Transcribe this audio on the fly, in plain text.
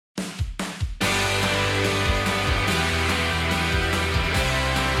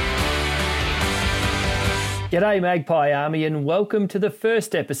G'day Magpie Army and welcome to the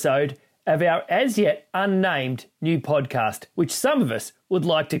first episode of our as yet unnamed new podcast, which some of us would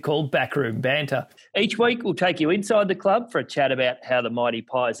like to call Backroom Banter. Each week we'll take you inside the club for a chat about how the Mighty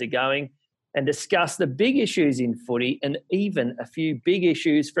Pies are going and discuss the big issues in footy and even a few big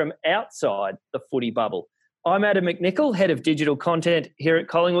issues from outside the footy bubble. I'm Adam McNichol, Head of Digital Content here at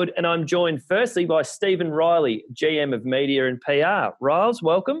Collingwood, and I'm joined firstly by Stephen Riley, GM of Media and PR. Riles,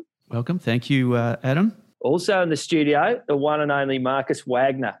 welcome. Welcome. Thank you, Adam. Also in the studio, the one and only Marcus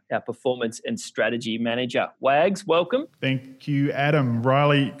Wagner, our Performance and Strategy Manager. Wags, welcome. Thank you, Adam.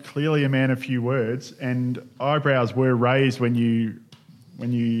 Riley, clearly a man of few words, and eyebrows were raised when you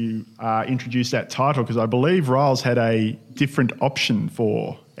introduced that title, because I believe Riles had a different option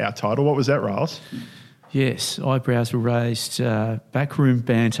for our title. What was that, Riles? Yes, eyebrows were raised. Backroom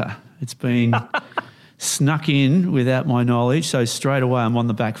Banter. It's been snuck in without my knowledge, so straight away I'm on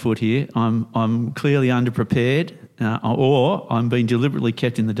the back foot here. I'm clearly underprepared, or I'm being deliberately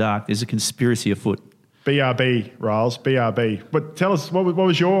kept in the dark. There's a conspiracy afoot. BRB, Riles, BRB. But tell us, what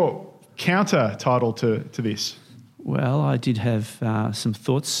was your counter title to this? Well, I did have some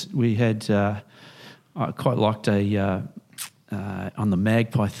thoughts. We had, I quite liked on the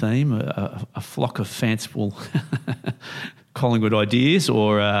Magpie theme, a flock of fanciful Collingwood ideas,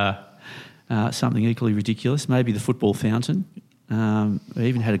 or something equally ridiculous, maybe the football fountain. I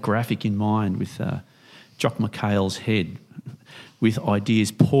even had a graphic in mind with Jock McHale's head with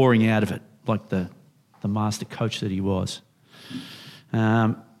ideas pouring out of it, like the master coach that he was.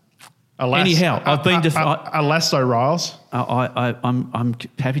 Anyhow, I've been... Alas, though, Riles. I'm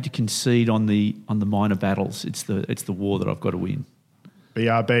happy to concede on the minor battles. It's the war that I've got to win.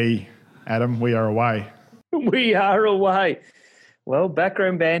 BRB, Adam, we are away. We are away. Well,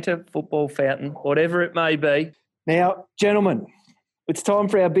 backroom banter, football fountain, whatever it may be. Now, gentlemen, it's time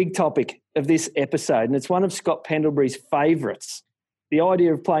for our big topic of this episode, and it's one of Scott Pendlebury's favourites, the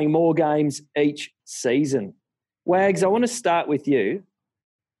idea of playing more games each season. Wags, I want to start with you.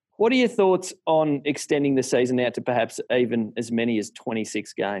 What are your thoughts on extending the season out to perhaps even as many as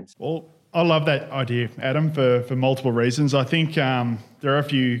 26 games? Well, I love that idea, Adam, for multiple reasons. I think there are a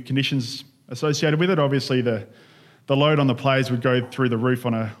few conditions associated with it. Obviously, the load on the players would go through the roof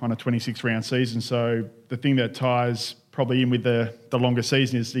on a 26-round season. So the thing that ties probably in with the longer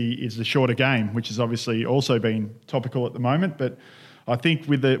season is the shorter game, which has obviously also been topical at the moment. But I think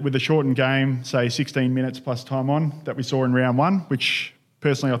with the shortened game, say 16 minutes plus time on that we saw in round one, which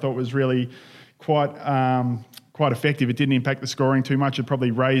personally I thought was really quite effective. It didn't impact the scoring too much. It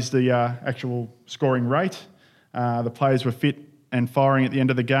probably raised the actual scoring rate. The players were fit and firing at the end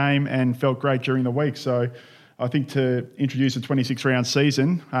of the game and felt great during the week. So I think to introduce a 26-round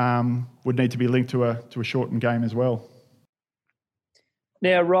season would need to be linked to a shortened game as well.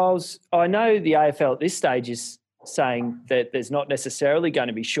 Now, Riles, I know the AFL at this stage is saying that there's not necessarily going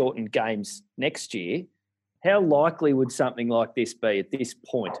to be shortened games next year. How likely would something like this be at this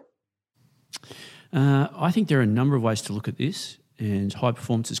point? I think there are a number of ways to look at this, and high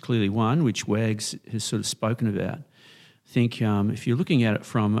performance is clearly one, which Wags has sort of spoken about. I think if you're looking at it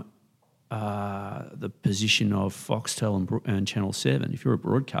from the position of Foxtel and Channel 7, if you're a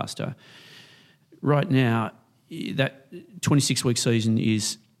broadcaster, right now that 26-week season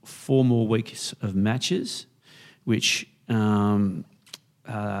is 4 more weeks of matches, which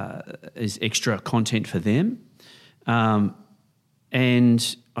is extra content for them.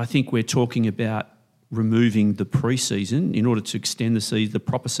 And I think we're talking about removing the pre-season. In order to extend the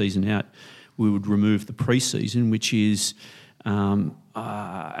proper season out, we would remove the pre-season, which is,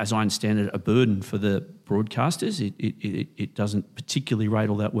 as I understand it, a burden for the broadcasters. It doesn't particularly rate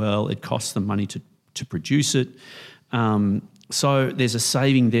all that well. It costs them money to produce it. So there's a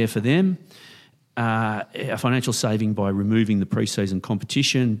saving there for them. A financial saving by removing the pre-season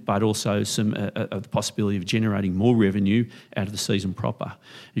competition, but also the possibility of generating more revenue out of the season proper.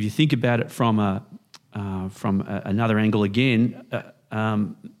 If you think about it from another angle again,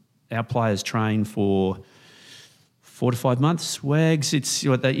 our players train for 4 to 5 months. Wags, it's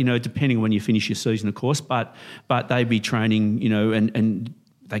depending on when you finish your season, of course, but they'd be training, and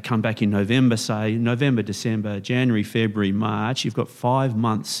they come back in November, say November, December, January, February, March. You've got 5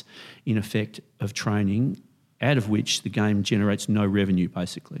 months in effect of training, out of which the game generates no revenue,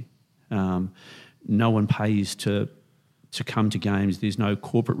 basically. No one pays to come to games. There's no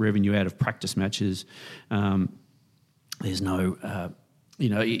corporate revenue out of practice matches. There's no,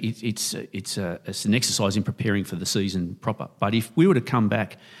 it's an exercise in preparing for the season proper. But if we were to come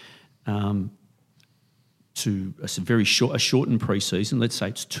back to a shortened pre-season, let's say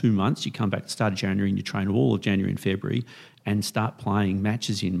it's 2 months, you come back at the start of January and you train all of January and February and start playing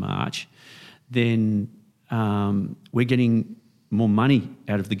matches in March, then we're getting more money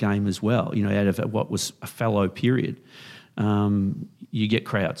out of the game as well, out of what was a fallow period. You get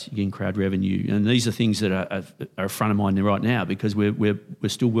crowds, you're getting crowd revenue. And these are things that are front of mind right now because we're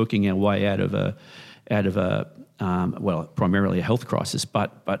still working our way out of a primarily a health crisis,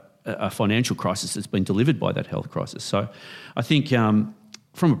 but a financial crisis that's been delivered by that health crisis. So I think from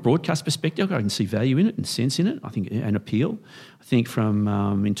a broadcast perspective, I can see value in it and sense in it, I think, and appeal. I think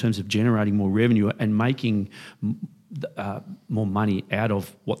from in terms of generating more revenue and making more money out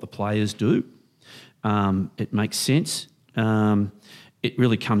of what the players do, it makes sense. It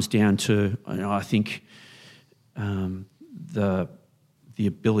really comes down to, I think, the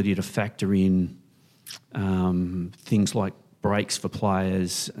ability to factor in things like breaks for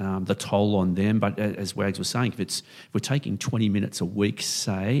players, the toll on them. But as Wags was saying, if we're taking 20 minutes a week,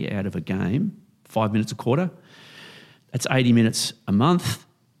 say, out of a game, 5 minutes a quarter, that's 80 minutes a month.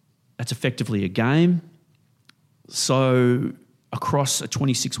 That's effectively a game. So across a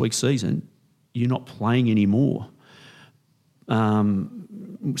 26-week season, you're not playing anymore.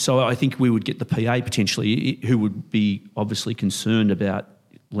 So I think we would get the PA potentially, who would be obviously concerned about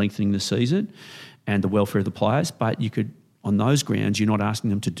lengthening the season and the welfare of the players, but you could, on those grounds, you're not asking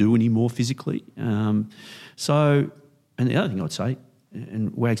them to do any more physically. And the other thing I'd say,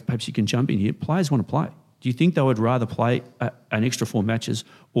 and Wags, perhaps you can jump in here, players want to play. Do you think they would rather play an extra 4 matches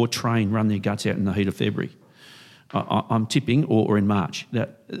or run their guts out in the heat of February? I'm tipping, or in March,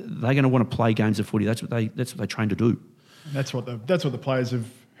 that they're going to want to play games of footy. That's what they train to do. And that's what the players have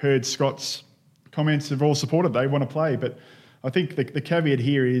heard. Scott's comments have all supported. They want to play, but I think the caveat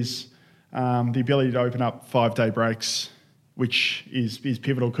here is the ability to open up 5-day breaks, which is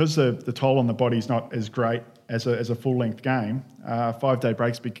pivotal because the toll on the body is not as great as a full length game. 5-day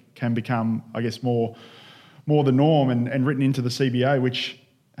breaks can become, I guess, more the norm and written into the CBA, which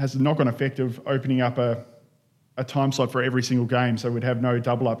has the knock-on effect of opening up a time slot for every single game, so we'd have no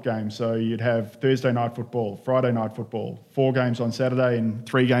double-up games. So you'd have Thursday night football, Friday night football, 4 games on Saturday and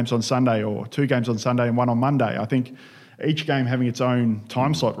 3 games on Sunday, or 2 games on Sunday and 1 on Monday. I think each game having its own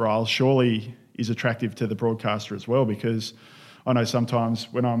time slot rail surely is attractive to the broadcaster as well, because I know sometimes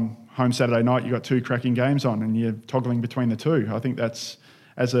when I'm home Saturday night, you've got 2 cracking games on and you're toggling between the 2. I think that's,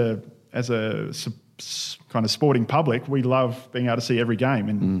 as a kind of sporting public, we love being able to see every game,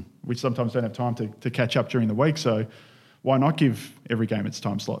 and we sometimes don't have time to catch up during the week. So why not give every game its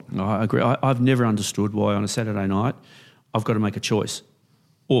time slot? I agree. I've never understood why on a Saturday night I've got to make a choice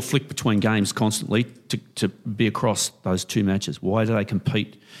or flick between games constantly to be across those 2 matches. Why do they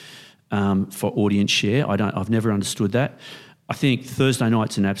compete for audience share? I've never understood that. I think Thursday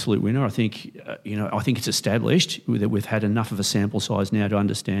night's an absolute winner. I think it's established that we've had enough of a sample size now to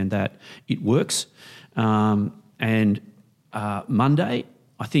understand that it works. And Monday,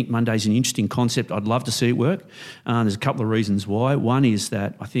 I think Monday's an interesting concept. I'd love to see it work. There's a couple of reasons why. One is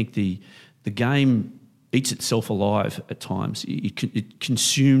that I think the game eats itself alive at times. It's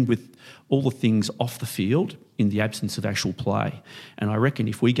consumed with all the things off the field in the absence of actual play. And I reckon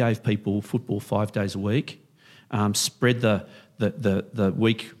if we gave people football 5 days a week, spread the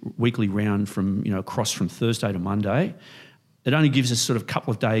weekly round from across from Thursday to Monday, it only gives us sort of a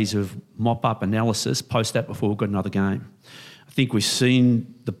couple of days of mop-up analysis post that before we've got another game. I think we've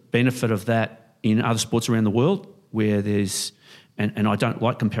seen the benefit of that in other sports around the world where there's, and I don't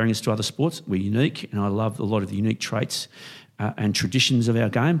like comparing us to other sports, we're unique, and I love a lot of the unique traits and traditions of our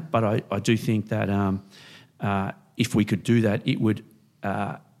game, but I do think that if we could do that, it would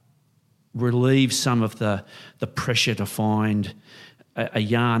relieve some of the pressure to find a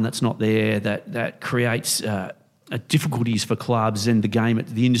yarn that's not there, that creates difficulties for clubs and the game,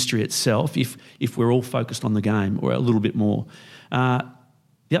 the industry itself, if we're all focused on the game or a little bit more. The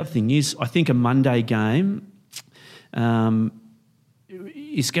other thing is, I think a Monday game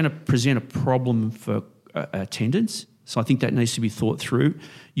is going to present a problem for attendance. So I think that needs to be thought through.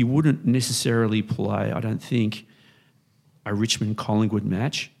 You wouldn't necessarily play, I don't think, a Richmond-Collingwood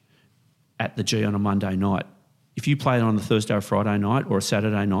match at the G on a Monday night. If you play it on a Thursday or Friday night or a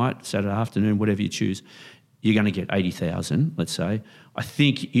Saturday night, Saturday afternoon, whatever you choose, you're going to get 80,000, let's say. I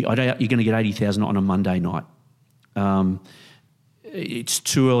think you're going to get 80,000 on a Monday night. It's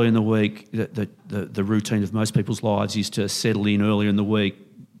too early in the week. The routine of most people's lives is to settle in earlier in the week,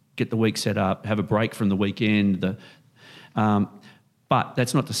 get the week set up, have a break from the weekend. But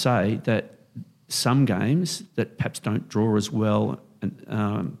that's not to say that some games that perhaps don't draw as well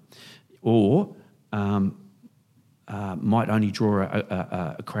might only draw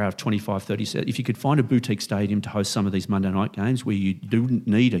a crowd of 25, 30. If you could find a boutique stadium to host some of these Monday night games where you don't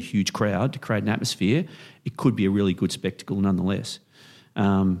need a huge crowd to create an atmosphere, it could be a really good spectacle nonetheless.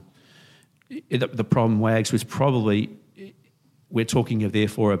 the problem, Wags, was probably we're talking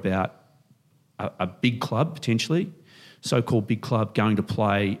therefore about a big club potentially, so-called big club going to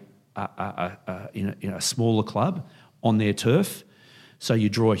play in a smaller club on their turf. So you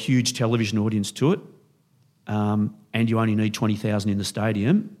draw a huge television audience to it, and you only need 20,000 in the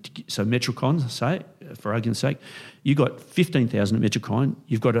stadium. So Metricon, say, for argument's sake, you got 15,000 at Metricon.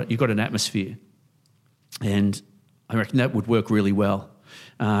 You've got an atmosphere, and I reckon that would work really well.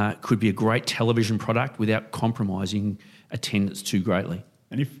 Could be a great television product without compromising attendance too greatly.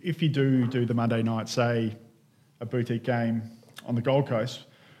 And if you do the Monday night, say, a boutique game on the Gold Coast,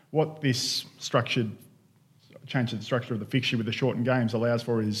 what this change to the structure of the fixture with the shortened games allows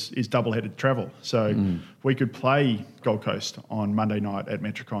for is double-headed travel. So we could play Gold Coast on Monday night at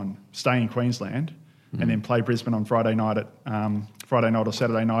Metricon, stay in Queensland, and then play Brisbane on Friday night or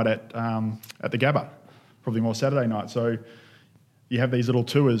Saturday night at the Gabba, probably more Saturday night. So you have these little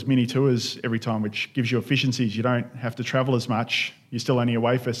tours, mini tours every time, which gives you efficiencies. You don't have to travel as much. You're still only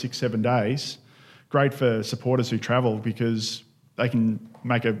away for 6-7 days. Great for supporters who travel because they can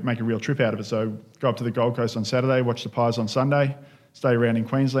make a real trip out of it. So go up to the Gold Coast on Saturday, watch the Pies on Sunday, stay around in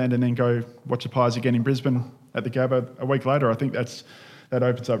Queensland, and then go watch the Pies again in Brisbane at the Gabba a week later. I think that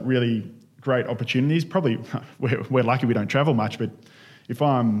opens up really great opportunities. Probably we're lucky we don't travel much, but if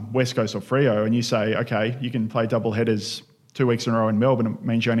I'm West Coast or Freo and you say, okay, you can play double headers 2 weeks in a row in Melbourne, it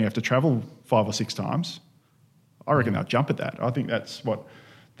means you only have to travel 5 or 6 times. I reckon they'll jump at that. I think that's what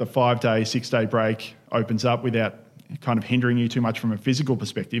the 5-day, 6-day break opens up without kind of hindering you too much from a physical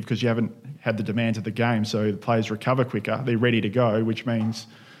perspective because you haven't had the demands of the game. So the players recover quicker, they're ready to go, which means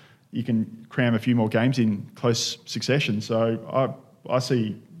you can cram a few more games in close succession. So I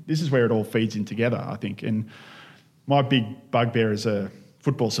see this is where it all feeds in together, I think. And my big bugbear as a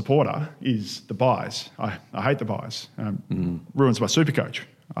football supporter is the buys. I hate the buys. Ruins my Supercoach.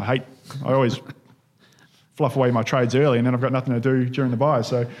 I always fluff away my trades early and then I've got nothing to do during the buys.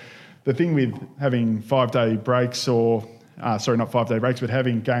 So the thing with having 5-day breaks not 5-day breaks, but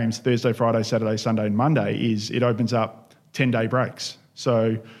having games Thursday, Friday, Saturday, Sunday and Monday is it opens up 10-day breaks.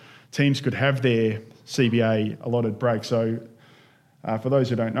 So teams could have their CBA allotted break. So for those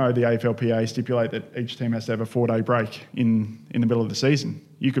who don't know, the AFLPA stipulate that each team has to have a 4-day break in the middle of the season.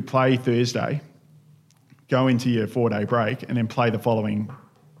 You could play Thursday, go into your 4-day break and then play the following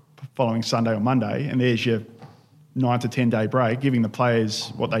Sunday or Monday, and there's your 9 to 10-day break, giving the players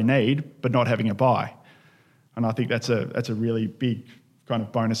what they need, but not having a bye. And I think that's a really big kind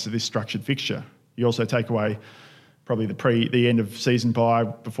of bonus to this structured fixture. You also take away probably the end of season bye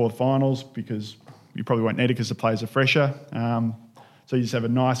before the finals because you probably won't need it because the players are fresher. So you just have a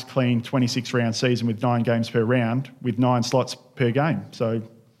nice, clean 26-round season with 9 games per round with 9 slots per game. So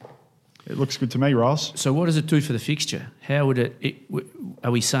it looks good to me, Ross. So what does it do for the fixture? How would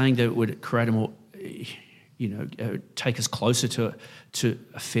are we saying that it would create a more... take us closer to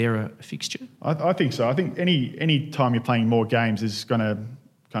a fairer fixture? I think so. I think any time you're playing more games is going to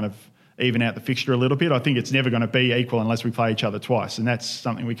kind of even out the fixture a little bit. I think it's never going to be equal unless we play each other twice, and that's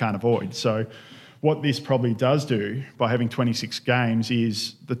something we can't avoid. So what this probably does do by having 26 games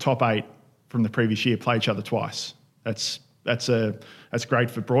is the top 8 from the previous year play each other twice. That's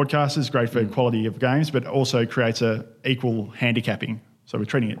great for broadcasters, great for quality of games, but also creates a equal handicapping. So we're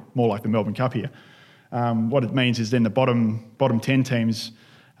treating it more like the Melbourne Cup here. What it means is then the bottom 10 teams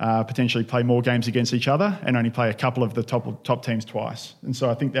potentially play more games against each other and only play a couple of the top teams twice. And so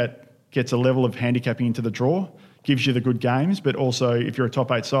I think that gets a level of handicapping into the draw, gives you the good games, but also if you're a top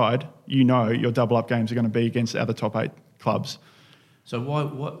 8 side, your double up games are going to be against other top 8 clubs. So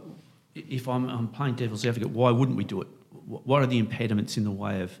why if I'm playing devil's advocate, why wouldn't we do it? What are the impediments in the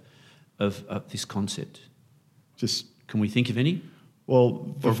way of this concept? Can we think of any?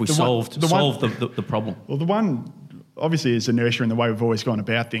 Well, or have we solved the problem? Well, the one obviously is inertia in the way we've always gone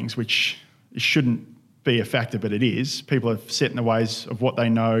about things, which shouldn't be a factor, but it is. People are set in the ways of what they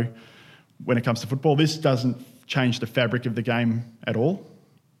know when it comes to football. This doesn't change the fabric of the game at all,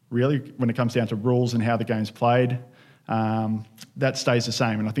 really, when it comes down to rules and how the game's played. That stays the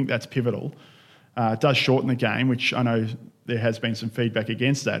same, and I think that's pivotal. It does shorten the game, which I know there has been some feedback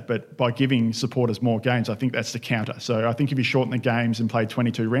against that, but by giving supporters more games, I think that's the counter. So I think if you shorten the games and play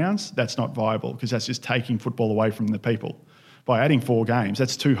 22 rounds, that's not viable because that's just taking football away from the people. By adding 4 games,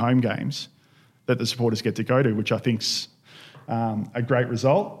 that's 2 home games that the supporters get to go to, which I think's a great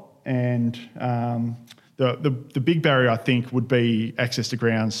result. And the big barrier, I think, would be access to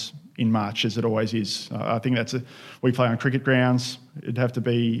grounds in March, as it always is. I think we play on cricket grounds. It'd have to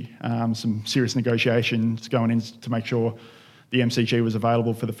be some serious negotiations going in to make sure the MCG was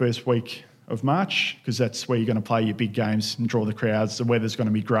available for the first week of March, because that's where you're going to play your big games and draw the crowds. The weather's going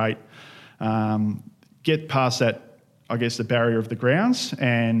to be great. Get past that, I guess, the barrier of the grounds,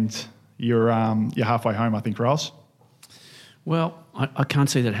 and you're halfway home, I think, Riles. Well, I can't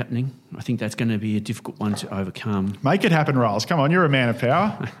see that happening. I think that's going to be a difficult one to overcome. Make it happen, Riles. Come on, you're a man of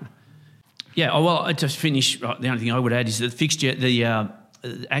power. Yeah, well, to finish, the only thing I would add is that the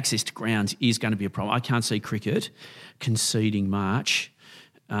access to grounds is going to be a problem. I can't see cricket conceding March.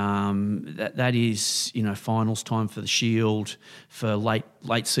 That is, finals time for the Shield, for late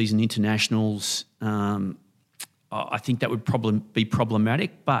season internationals. I think that would probably be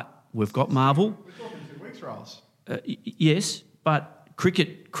problematic, but we've got Marvel. We're talking 2 weeks, Riles. Yes, but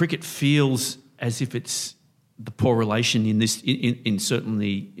cricket feels as if it's the poor relation in this,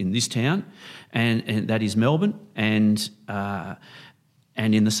 certainly in this town, and that is Melbourne, and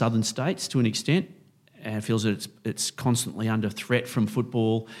in the southern states to an extent. And it feels that it's constantly under threat from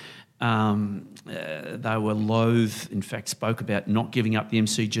football. They were loath, in fact, spoke about not giving up the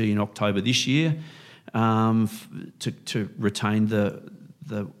MCG in October this year to retain the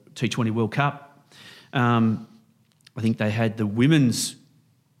T20 World Cup. I think they had the Women's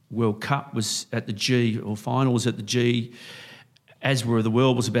World Cup was at the G, or final was at the G, as where the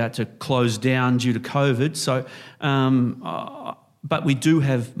world was about to close down due to COVID. So, but we do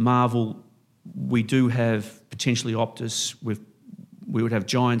have Marvel. We do have potentially Optus. We would have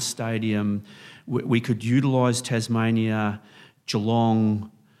Giants Stadium. We could utilise Tasmania,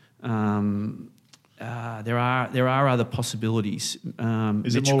 Geelong. There are other possibilities.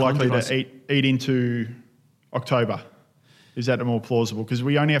 Is it more likely to eat into October? Is that more plausible? Because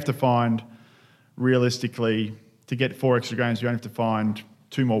we only have to find, realistically, to get 4 extra games, you only have to find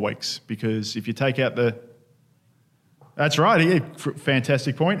 2 more weeks. Because if you take out That's right. Yeah,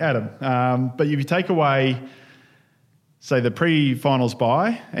 fantastic point, Adam. But if you take away, say, the pre-finals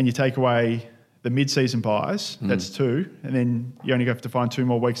bye, and you take away the mid-season buys, that's 2, and then you only have to find 2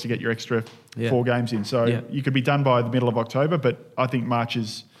 more weeks to get your extra 4 games in. So you could be done by the middle of October, but I think March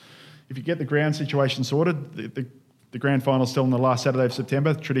is, if you get the ground situation sorted, the grand final's still on the last Saturday of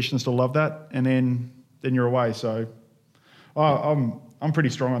September. Traditions still love that, and then you're away. So I'm pretty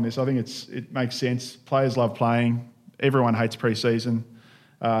strong on this. I think it makes sense. Players love playing. Everyone hates pre-season.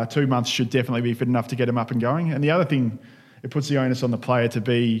 2 months should definitely be fit enough to get them up and going. And the other thing, it puts the onus on the player to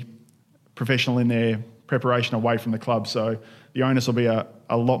be professional in their preparation away from the club. So the onus will be a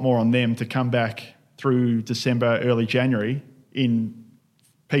lot more on them to come back through December, early January in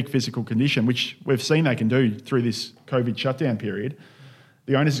peak physical condition, which we've seen they can do through this COVID shutdown period.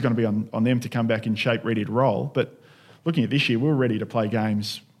 The onus is going to be on them to come back in shape, ready to roll. But looking at this year, we were ready to play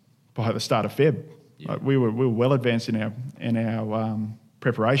games by the start of Feb. Yeah. We were well advanced in our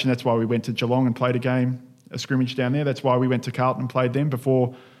preparation. That's why we went to Geelong and played a scrimmage down there. That's why we went to Carlton and played them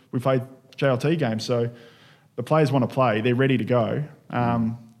before we played JLT games. So the players want to play. They're ready to go.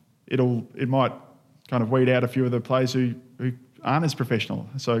 It might kind of weed out a few of the players who aren't as professional.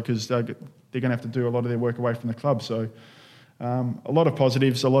 So because they're going to have to do a lot of their work away from the club. So a lot of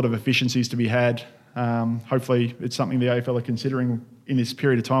positives, a lot of efficiencies to be had. Hopefully it's something the AFL are considering in this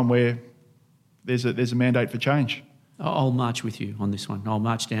period of time where there's a mandate for change. I'll march with you on this one. I'll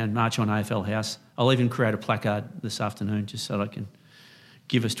march on AFL House. I'll even create a placard this afternoon just so that I can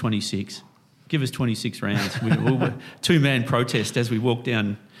give us 26. Give us 26 rounds. We'll 2-man protest as we walk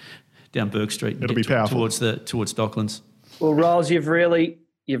down Burke Street. It'll be powerful. Towards Docklands. Well, Riles, you've really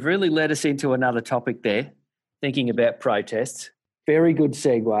led us into another topic there, thinking about protests. Very good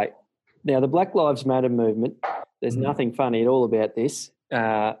segue. Now, the Black Lives Matter movement, there's nothing funny at all about this.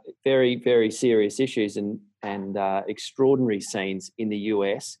 Very, very serious issues and extraordinary scenes in the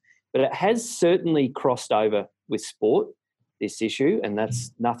US. But it has certainly crossed over with sport, this issue, and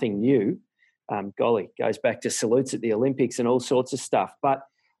that's nothing new. Goes back to salutes at the Olympics and all sorts of stuff. But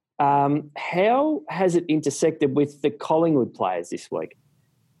how has it intersected with the Collingwood players this week?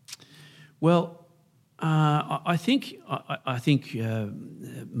 Well, I think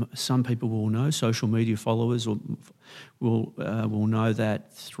some people will know, social media followers will know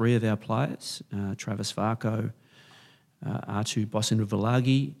that 3 of our players, Travis Varco, Artu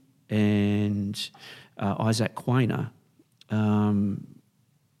Bosinovilagi and Isaac Quainer,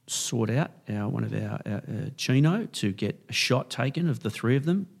 sought out one of our Chino to get a shot taken of the 3 of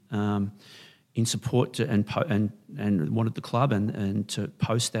them in support and wanted the club and to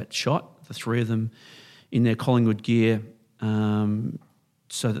post that shot, the 3 of them in their Collingwood gear,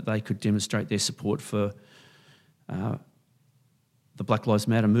 so that they could demonstrate their support for the Black Lives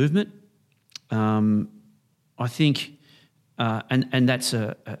Matter movement. I think, and that's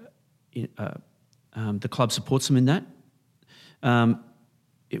the club supports them in that.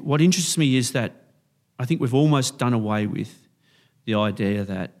 What interests me is that I think we've almost done away with the idea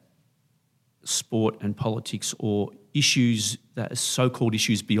that sport and politics or issues that are so-called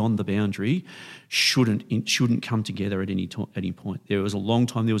issues beyond the boundary shouldn't come together at any point. There was a long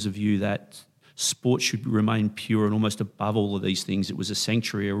time there was a view that sport should remain pure and almost above all of these things. It was a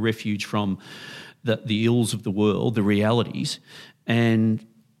sanctuary, a refuge from the ills of the world, the realities, and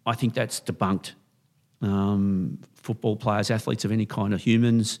I think that's debunked. Football players, athletes of any kind, are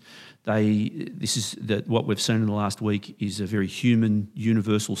humans. What we've seen in the last week is a very human,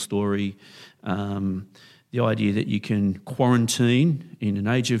 universal story. The idea that you can quarantine in an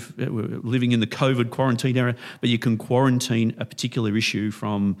age of we're living in the COVID quarantine era, but you can quarantine a particular issue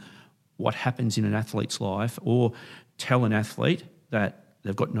from what happens in an athlete's life, or tell an athlete that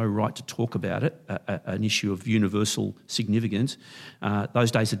they've got no right to talk about it, an issue of universal significance.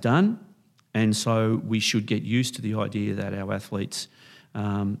 Those days are done, and so we should get used to the idea that our athletes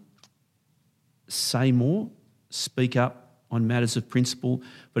say more, speak up on matters of principle,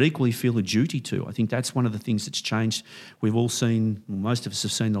 but equally feel a duty to. I think that's one of the things that's changed. We've all seen, most of us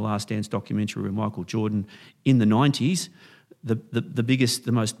have seen the Last Dance documentary with Michael Jordan in the 90s. The biggest,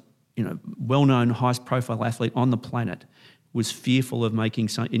 the most well-known, highest-profile athlete on the planet was fearful of making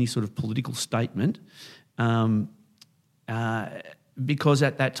any sort of political statement because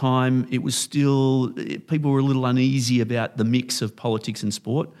at that time it was still, people were a little uneasy about the mix of politics and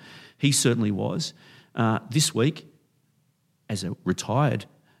sport. He certainly was. This week, as a retired,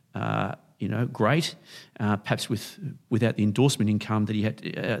 great, perhaps without the endorsement income that he had,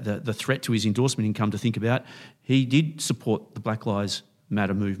 the threat to his endorsement income to think about, he did support the Black Lives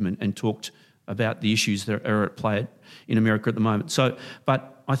Matter movement and talked about the issues that are at play in America at the moment. So,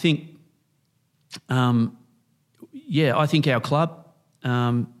 but I think, I think our club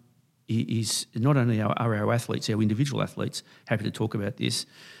is not only are our athletes, our individual athletes, happy to talk about this,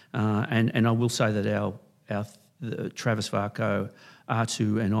 and I will say that our Travis Varco,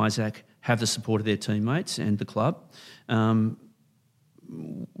 Artu and Isaac have the support of their teammates and the club.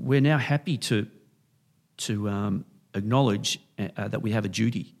 We're now happy to acknowledge that we have a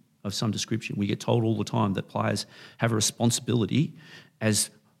duty of some description. We get told all the time that players have a responsibility and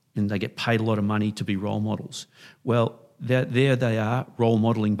they get paid a lot of money to be role models. Well, there they are, role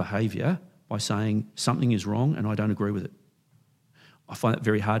modelling behaviour by saying something is wrong and I don't agree with it. I find it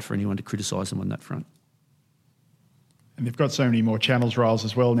very hard for anyone to criticise them on that front. And they've got so many more channels, Riles,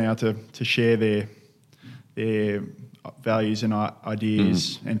 as well now to share their values and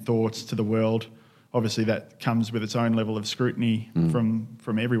ideas and thoughts to the world. Obviously, that comes with its own level of scrutiny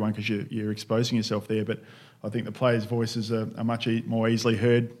from everyone because you're exposing yourself there. But I think the players' voices are much more easily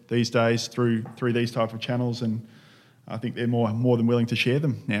heard these days through these type of channels, and I think they're more than willing to share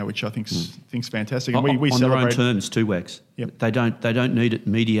them now, which I think's fantastic. And we on celebrate their own terms too, Wags. Yep. They don't need it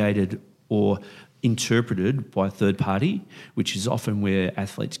mediated or interpreted by a third party, which is often where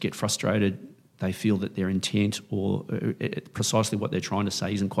athletes get frustrated. They feel that their intent or precisely what they're trying to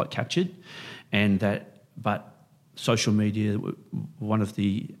say isn't quite captured, but social media, one of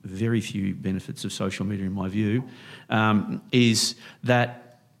the very few benefits of social media, in my view, is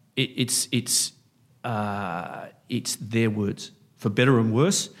that it's their words. For better and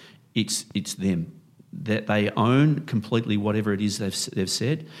worse, it's them. That they own completely whatever it is they've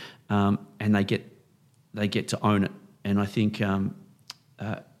said, and they get to own it. And I think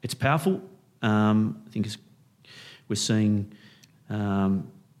it's powerful. I think we're seeing.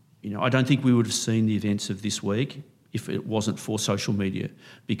 I don't think we would have seen the events of this week if it wasn't for social media,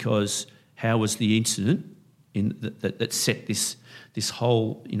 because how was the incident that set this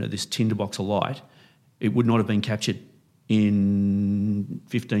whole this tinderbox alight? It would not have been captured in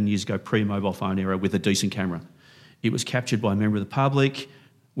 15 years ago, pre-mobile phone era, with a decent camera. It was captured by a member of the public,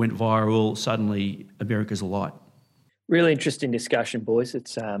 went viral. Suddenly, America's alight. Really interesting discussion, boys.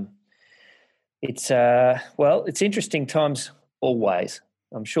 It's interesting times always.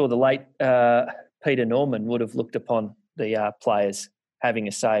 I'm sure the late Peter Norman would have looked upon the players having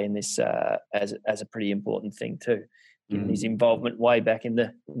a say in this as a pretty important thing too, given his involvement way back in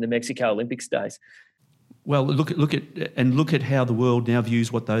the Mexico Olympics days. Well, look at how the world now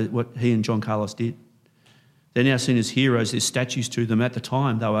views what he and John Carlos did. They're now seen as heroes. There's statues to them. At the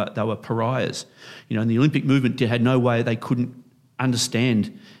time, they were pariahs. And the Olympic movement had no way. They couldn't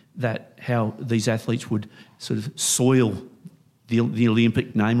understand that how these athletes would sort of soil the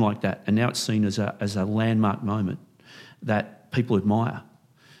Olympic name like that. And now it's seen as a landmark moment that people admire.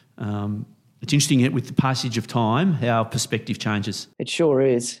 It's interesting with the passage of time how perspective changes. It sure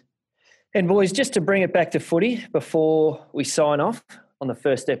is. And boys, just to bring it back to footy before we sign off on the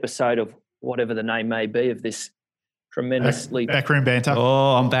first episode of whatever the name may be of this tremendously... Backroom banter.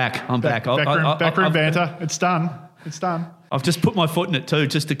 Oh, I'm back. Backroom banter. It's done. I've just put my foot in it too,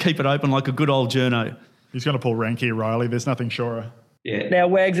 just to keep it open like a good old journo. He's going to pull rank here, Riley. There's nothing surer. Yeah. Now,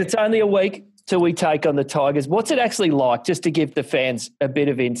 Wags, it's only a week till we take on the Tigers. What's it actually like, just to give the fans a bit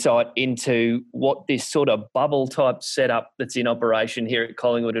of insight into what this sort of bubble-type setup that's in operation here at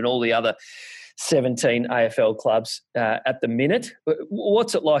Collingwood and all the other 17 AFL clubs at the minute?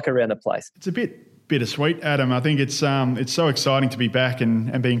 What's it like around the place? It's a bit bittersweet, Adam. I think it's so exciting to be back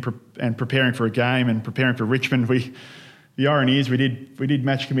and preparing for a game and preparing for Richmond. The irony is we did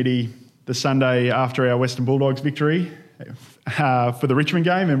match committee the Sunday after our Western Bulldogs victory for the Richmond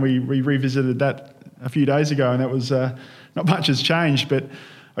game, and we revisited that a few days ago, and that was not much has changed. But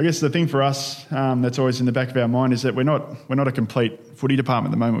I guess the thing for us that's always in the back of our mind is that we're not a complete footy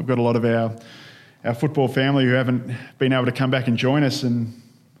department at the moment. We've got a lot of our football family who haven't been able to come back and join us, and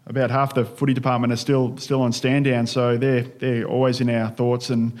about half the footy department are still on stand down. So they're always in our thoughts,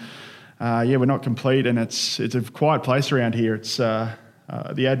 and we're not complete, and it's a quiet place around here. It's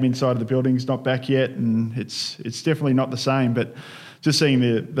the admin side of the building's not back yet, and it's definitely not the same. But just seeing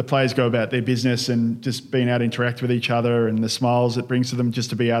the players go about their business and just being able to interact with each other and the smiles it brings to them just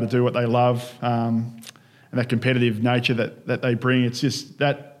to be able to do what they love, and that competitive nature that they bring, it's just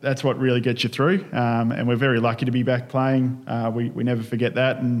that's what really gets you through. And we're very lucky to be back playing. We never forget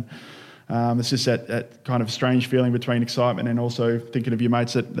that, and it's just that kind of strange feeling between excitement and also thinking of your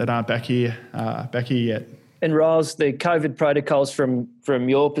mates that aren't back here yet. And Riles, the COVID protocols from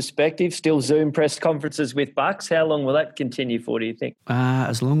your perspective, still Zoom press conferences with Bucks. How long will that continue for, do you think?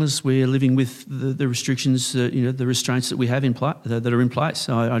 As long as we're living with the restrictions, the restraints that we have that are in place.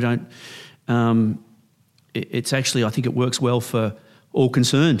 I don't. It's actually, I think it works well for all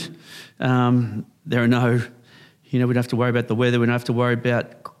concerned. There are no, we don't have to worry about the weather. We don't have to worry about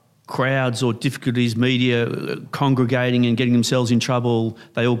crowds or difficulties, media congregating and getting themselves in trouble.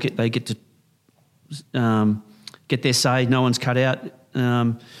 They get to get their say. No one's cut out.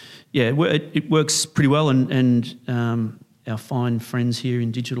 It works pretty well, and our fine friends here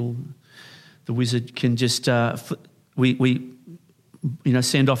in digital, the Wizard, can just we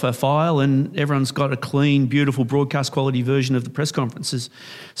send off a file, and everyone's got a clean, beautiful broadcast quality version of the press conferences.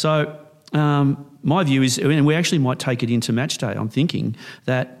 So my view is, and we actually might take it into match day. I'm thinking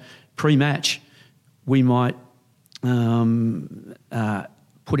that pre-match we might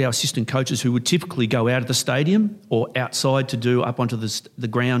put our assistant coaches, who would typically go out of the stadium or outside to do up onto the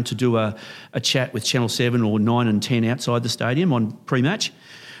ground to do a chat with Channel 7 or 9 and 10 outside the stadium on pre-match.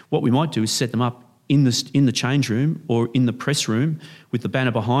 What we might do is set them up in the change room or in the press room with the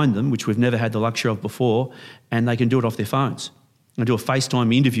banner behind them, which we've never had the luxury of before, and they can do it off their phones. And do a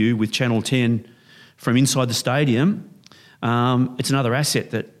FaceTime interview with Channel 10 from inside the stadium. It's another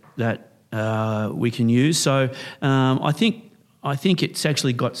asset that we can use. So I think it's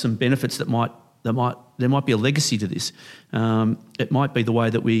actually got some benefits there might be a legacy to this. It might be the way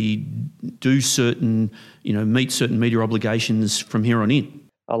that we do meet certain media obligations from here on in.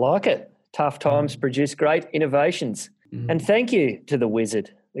 I like it. Tough times produce great innovations. And thank you to the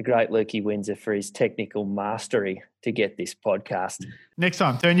Wizard, the great Lukey Windsor, for his technical mastery to get this podcast. Next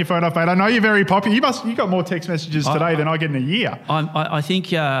time, turn your phone off, mate. I know you're very popular. You got more text messages today than I get in a year. I think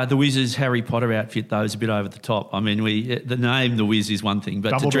the Wiz's Harry Potter outfit, though, is a bit over the top. I mean, the name The Wiz is one thing,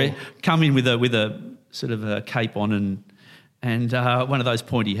 but to come in with a sort of a cape on and one of those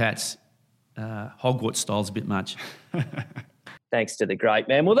pointy hats, Hogwarts style's a bit much. Thanks to the great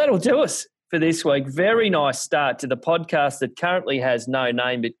man. Well, that'll do us for this week. Very nice start to the podcast that currently has no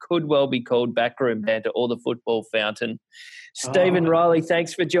name but could well be called Backroom Banter or the Football Fountain. Stephen Riley,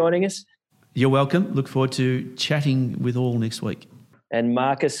 thanks for joining us. You're welcome. Look forward to chatting with all next week. And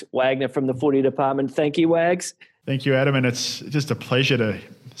Marcus Wagner from the Footy Department. Thank you, Wags. Thank you, Adam. And it's just a pleasure to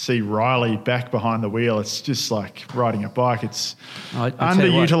see Riley back behind the wheel. It's just like riding a bike. It's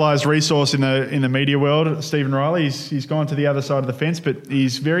underutilised resource in the media world. Stephen Riley, he's gone to the other side of the fence, but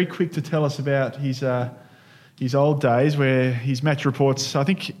he's very quick to tell us about his old days where his match reports. I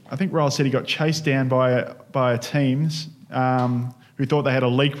think Riley said he got chased down by teams who thought they had a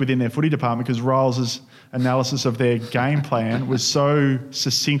leak within their footy department because Riles' analysis of their game plan was so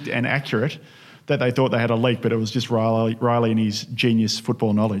succinct and accurate that they thought they had a leak, but it was just Riley and his genius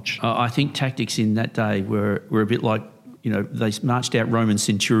football knowledge. I think tactics in that day were a bit like, they marched out Roman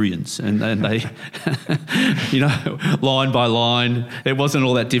centurions and they, line by line. It wasn't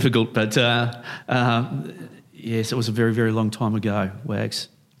all that difficult, but yes, it was a very, very long time ago, Wags.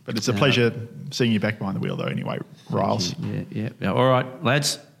 But it's a pleasure seeing you back behind the wheel though anyway, Riles. Yeah. All right,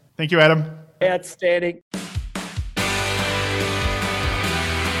 lads. Thank you, Adam. Outstanding.